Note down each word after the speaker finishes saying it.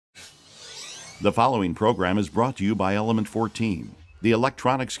The following program is brought to you by Element 14, the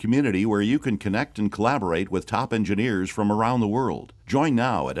electronics community where you can connect and collaborate with top engineers from around the world. Join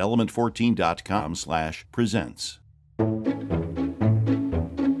now at element14.com/presents.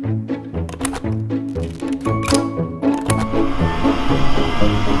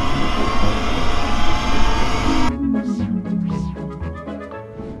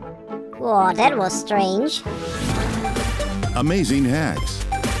 Whoa, that was strange. Amazing hacks.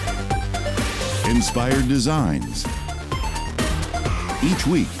 Inspired designs. Each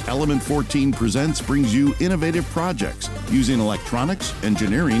week, Element 14 Presents brings you innovative projects using electronics,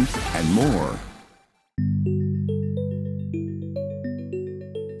 engineering, and more.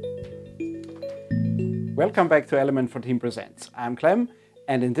 Welcome back to Element 14 Presents. I'm Clem,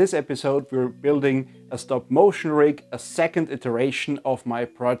 and in this episode we're building a stop-motion rig, a second iteration of my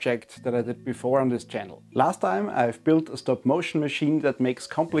project that I did before on this channel. Last time I've built a stop-motion machine that makes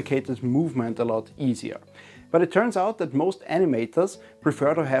complicated movement a lot easier. But it turns out that most animators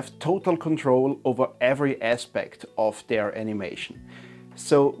prefer to have total control over every aspect of their animation.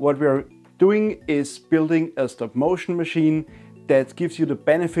 So what we're doing is building a stop-motion machine that gives you the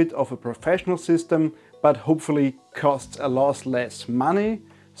benefit of a professional system, but hopefully costs a lot less money,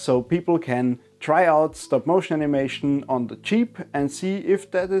 so people can try out stop-motion animation on the cheap and see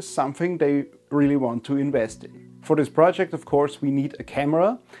if that is something they really want to invest in. For this project, of course, we need a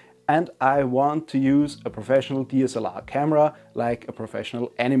camera, and I want to use a professional DSLR camera like a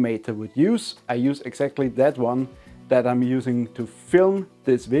professional animator would use. I use exactly that one that I'm using to film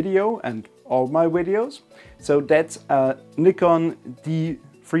this video and all my videos. So that's a Nikon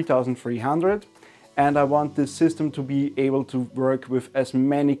D3300. And I want this system to be able to work with as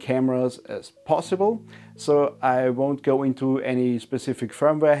many cameras as possible. So I won't go into any specific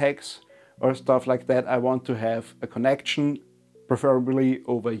firmware hacks or stuff like that. I want to have a connection, preferably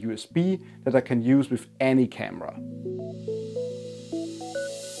over USB, that I can use with any camera.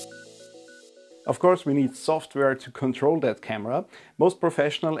 Of course, we need software to control that camera. Most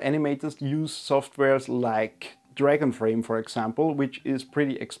professional animators use softwares like Dragonframe, for example, which is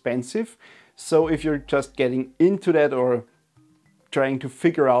pretty expensive. So if you're just getting into that or trying to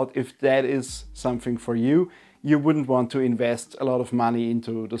figure out if that is something for you, you wouldn't want to invest a lot of money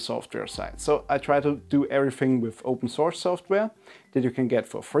into the software side. So I try to do everything with open source software that you can get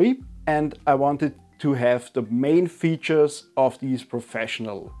for free. And I wanted to have the main features of these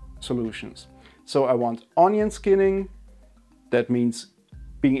professional solutions. So I want onion skinning. That means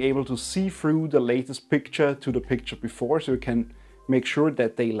being able to see through the latest picture to the picture before, so you can make sure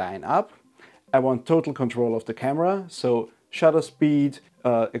that they line up. I want total control of the camera, so shutter speed,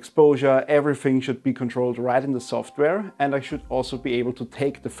 exposure, everything should be controlled right in the software, and I should also be able to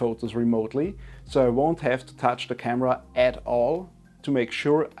take the photos remotely, so I won't have to touch the camera at all to make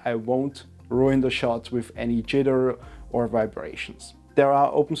sure I won't ruin the shots with any jitter or vibrations. There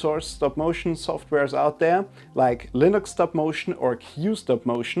are open source stop motion softwares out there like Linux Stop Motion or Q Stop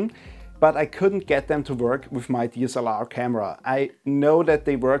Motion, but I couldn't get them to work with my DSLR camera. I know that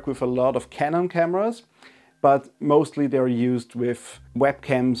they work with a lot of Canon cameras, but mostly they're used with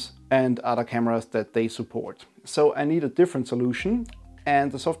webcams and other cameras that they support. So I need a different solution,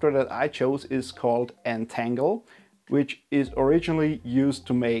 and the software that I chose is called Entangle, which is originally used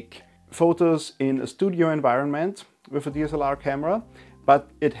to make photos in a studio environment with a DSLR camera, but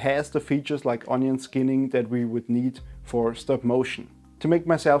it has the features like onion skinning that we would need for stop motion. To make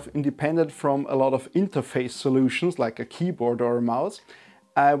myself independent from a lot of interface solutions like a keyboard or a mouse,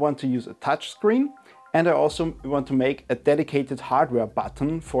 I want to use a touch screen, and I also want to make a dedicated hardware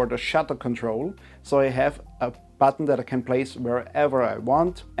button for the shutter control, so I have a button that I can place wherever I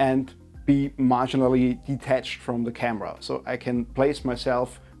want and be marginally detached from the camera. So I can place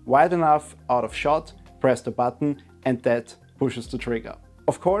myself wide enough out of shot, press the button, and that pushes the trigger.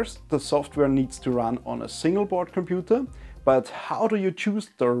 Of course, the software needs to run on a single board computer, but how do you choose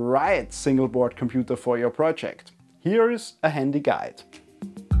the right single board computer for your project? Here is a handy guide.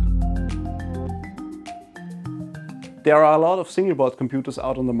 There are a lot of single board computers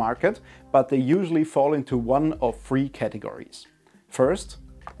out on the market, but they usually fall into one of three categories. First,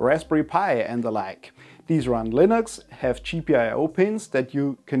 Raspberry Pi and the like. These run Linux, have GPIO pins that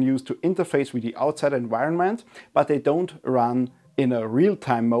you can use to interface with the outside environment, but they don't run in a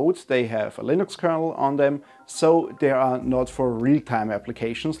real-time mode. They have a Linux kernel on them, so they are not for real-time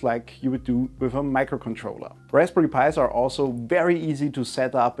applications like you would do with a microcontroller. Raspberry Pis are also very easy to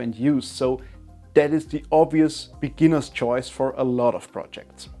set up and use, so that is the obvious beginner's choice for a lot of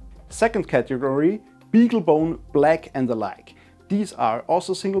projects. Second category, BeagleBone, Black and the like. These are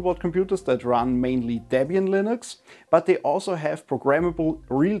also single board computers that run mainly Debian Linux, but they also have programmable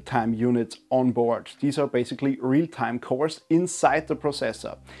real-time units on board. These are basically real-time cores inside the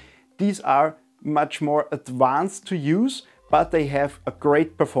processor. These are much more advanced to use, but they have a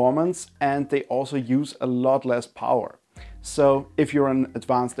great performance and they also use a lot less power. So if you're an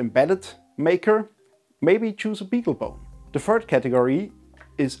advanced embedded maker, maybe choose a BeagleBone. The third category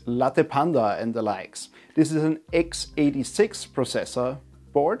is Latte Panda and the likes. This is an x86 processor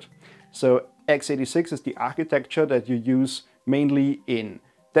board. So x86 is the architecture that you use mainly in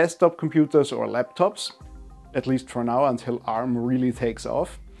desktop computers or laptops, at least for now, until ARM really takes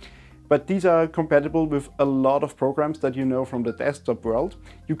off. But these are compatible with a lot of programs that you know from the desktop world.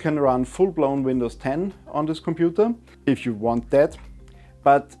 You can run full-blown Windows 10 on this computer if you want that.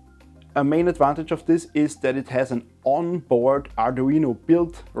 But a main advantage of this is that it has an on-board Arduino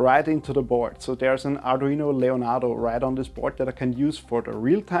built right into the board. So there's an Arduino Leonardo right on this board that I can use for the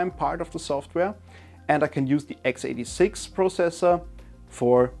real-time part of the software. And I can use the x86 processor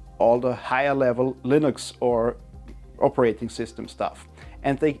for all the higher level Linux or operating system stuff.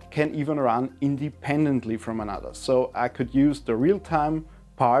 And they can even run independently from another. So I could use the real-time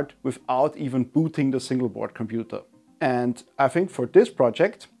part without even booting the single board computer. And I think for this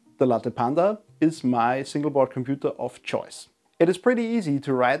project, the Latte Panda is my single board computer of choice. It is pretty easy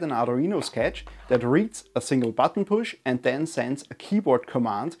to write an Arduino sketch that reads a single button push and then sends a keyboard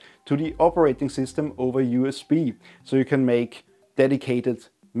command to the operating system over USB. So you can make dedicated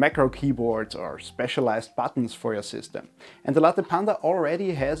macro keyboards or specialized buttons for your system. And the Latte Panda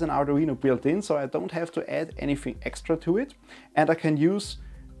already has an Arduino built in, so I don't have to add anything extra to it. And I can use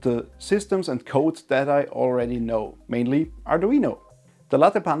the systems and codes that I already know, mainly Arduino. The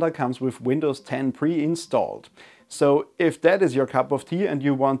Latte Panda comes with Windows 10 pre-installed. So if that is your cup of tea and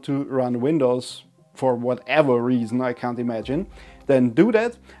you want to run Windows for whatever reason, I can't imagine, then do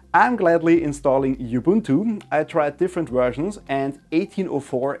that. I'm gladly installing Ubuntu. I tried different versions and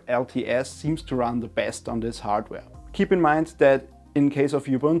 1804 LTS seems to run the best on this hardware. Keep in mind that in case of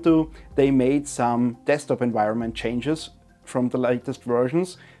Ubuntu, they made some desktop environment changes from the latest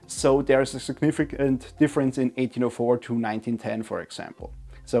versions, so there's a significant difference in 1804 to 1910, for example.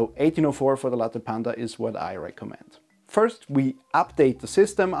 So 1804 for the Latte Panda is what I recommend. First, we update the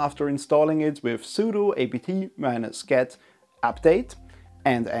system after installing it with sudo apt-get update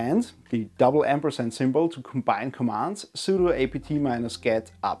and the double ampersand symbol to combine commands, sudo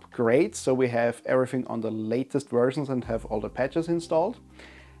apt-get upgrade, so we have everything on the latest versions and have all the patches installed.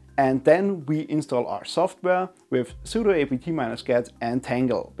 And then we install our software with sudo apt-get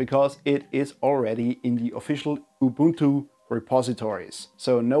entangle, because it is already in the official Ubuntu repositories,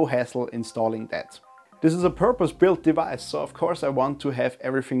 so no hassle installing that. This is a purpose-built device, so of course I want to have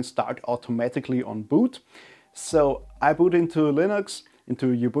everything start automatically on boot. So I boot into Linux, into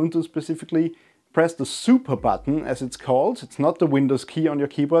Ubuntu specifically, press the super button as it's called. It's not the Windows key on your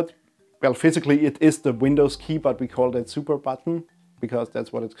keyboard. Well, physically it is the Windows key, but we call that super button because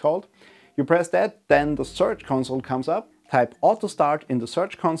that's what it's called. You press that, then the search console comes up. Type auto start in the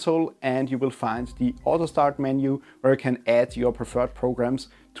search console and you will find the auto start menu where you can add your preferred programs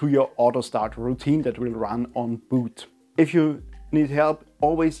to your auto start routine that will run on boot. If you need help,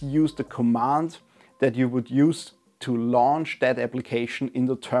 always use the command that you would use to launch that application in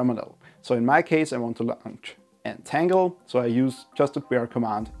the terminal. So in my case, I want to launch entangle, so I use just the bare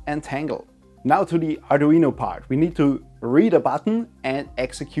command entangle. Now to the Arduino part. We need to read a button and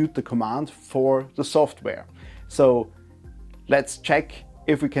execute the command for the software. So let's check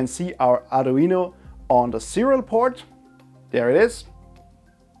if we can see our Arduino on the serial port. There it is.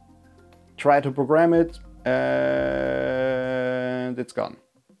 Try to program it and it's gone.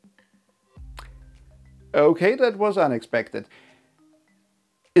 Okay, that was unexpected.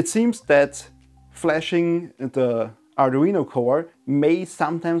 It seems that flashing the Arduino core may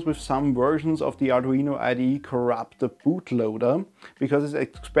sometimes with some versions of the Arduino IDE corrupt the bootloader because it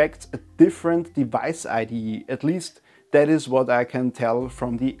expects a different device IDE. At least that is what I can tell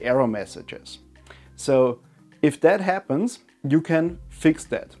from the error messages. So if that happens, you can fix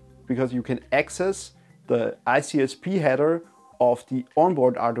that because you can access the ICSP header of the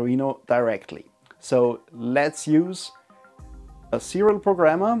onboard Arduino directly. So let's use a serial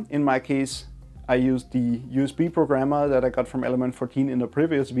programmer. In my case, I used the USB programmer that I got from Element 14 in the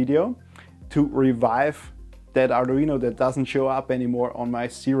previous video to revive that Arduino that doesn't show up anymore on my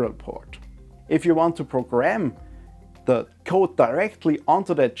serial port. If you want to program the code directly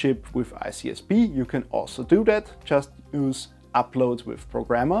onto that chip with ICSP, you can also do that. Just use upload with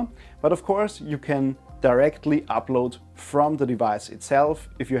programmer. But of course, you can directly upload from the device itself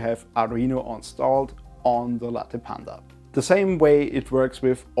if you have Arduino installed on the Latte Panda. The same way it works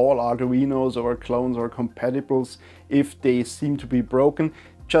with all Arduinos or clones or compatibles. If they seem to be broken,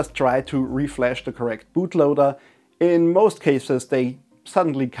 just try to reflash the correct bootloader. In most cases, they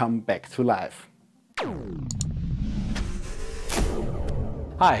suddenly come back to life.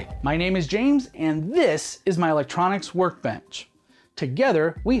 Hi, my name is James, and this is my electronics workbench.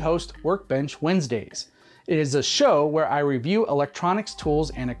 Together, we host Workbench Wednesdays. It is a show where I review electronics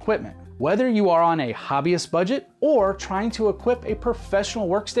tools and equipment. Whether you are on a hobbyist budget or trying to equip a professional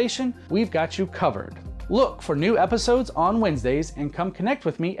workstation, we've got you covered. Look for new episodes on Wednesdays and come connect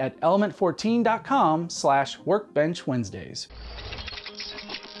with me at element14.com/workbenchwednesdays.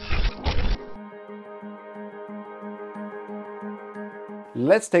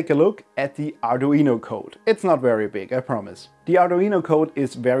 Let's take a look at the Arduino code. It's not very big, I promise. The Arduino code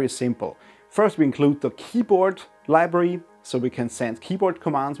is very simple. First, we include the keyboard library, so we can send keyboard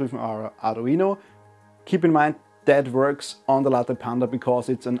commands with our Arduino. Keep in mind that works on the Latte Panda because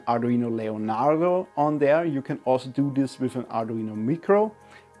it's an Arduino Leonardo on there. You can also do this with an Arduino Micro,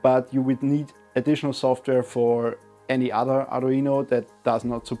 but you would need additional software for any other Arduino that does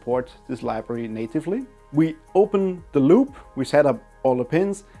not support this library natively. We open the loop, we set up all the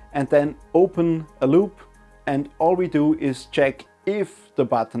pins, and then open a loop, and all we do is check if the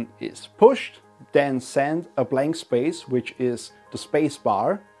button is pushed, then send a blank space, which is the space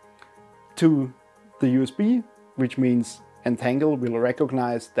bar, to the USB, which means Entangle will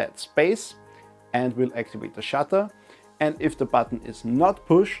recognize that space and will activate the shutter. And if the button is not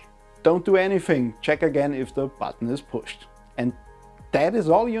pushed, don't do anything. Check again if the button is pushed. And that is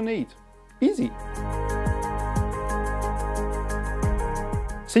all you need. Easy.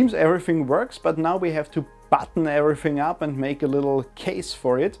 Seems everything works, but now we have to button everything up and make a little case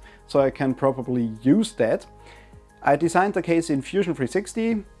for it, so I can probably use that. I designed the case in Fusion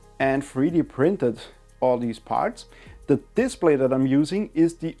 360 and 3D printed all these parts. The display that I'm using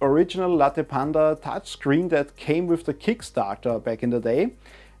is the original Latte Panda touchscreen that came with the Kickstarter back in the day.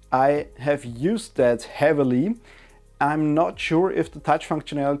 I have used that heavily. I'm not sure if the touch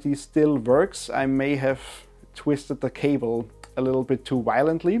functionality still works. I may have twisted the cable a little bit too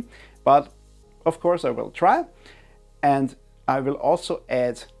violently, but of course I will try. And I will also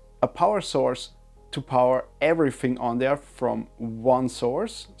add a power source to power everything on there from one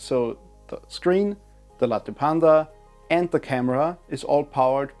source. So the screen, the Latte Panda and the camera is all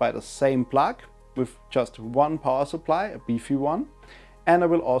powered by the same plug with just one power supply, a beefy one. And I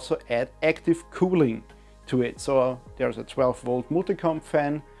will also add active cooling to it. So there's a 12-volt multicomp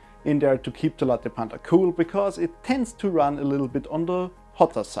fan in there to keep the Latte Panda cool, because it tends to run a little bit on the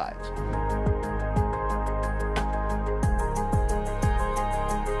hotter side.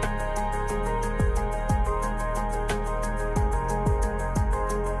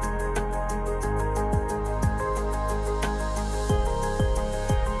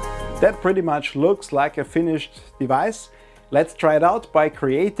 That pretty much looks like a finished device. Let's try it out by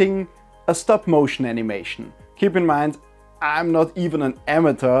creating a stop motion animation. Keep in mind, I'm not even an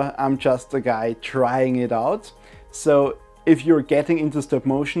amateur, I'm just a guy trying it out. So if you're getting into stop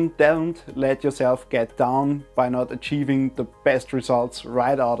motion, don't let yourself get down by not achieving the best results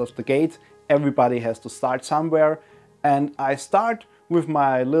right out of the gate. Everybody has to start somewhere, and I start with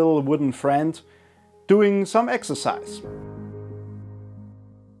my little wooden friend doing some exercise.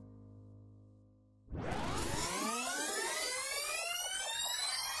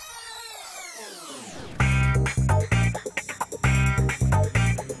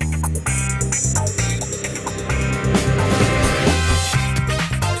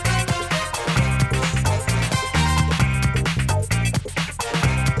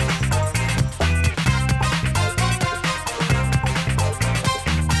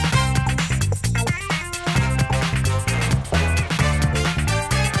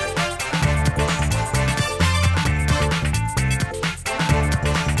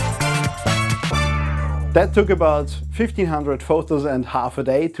 That took about 1500 photos and half a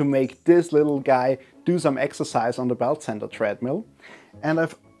day to make this little guy do some exercise on the belt sander treadmill. And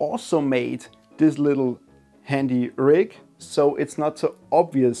I've also made this little handy rig, so it's not so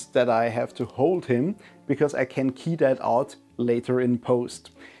obvious that I have to hold him, because I can key that out later in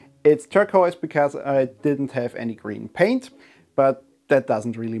post. It's turquoise because I didn't have any green paint, but that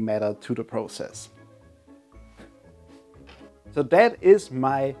doesn't really matter to the process. So that is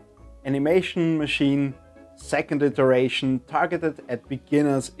my animation machine second iteration targeted at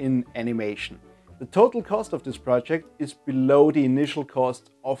beginners in animation. The total cost of this project is below the initial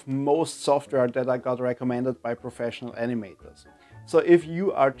cost of most software that I got recommended by professional animators. So if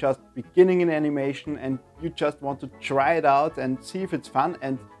you are just beginning in animation and you just want to try it out and see if it's fun,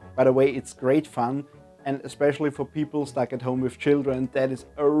 and by the way, it's great fun, And especially for people stuck at home with children, that is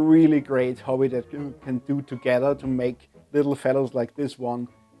a really great hobby that you can do together to make little fellows like this one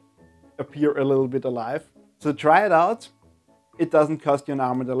appear a little bit alive. So try it out. It doesn't cost you an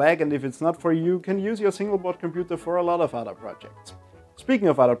arm and a leg, and if it's not for you, you can use your single board computer for a lot of other projects. Speaking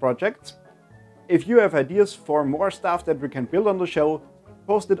of other projects, if you have ideas for more stuff that we can build on the show,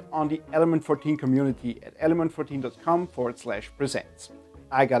 post it on the Element 14 community at element14.com/presents.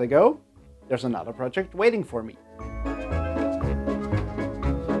 I gotta go. There's another project waiting for me.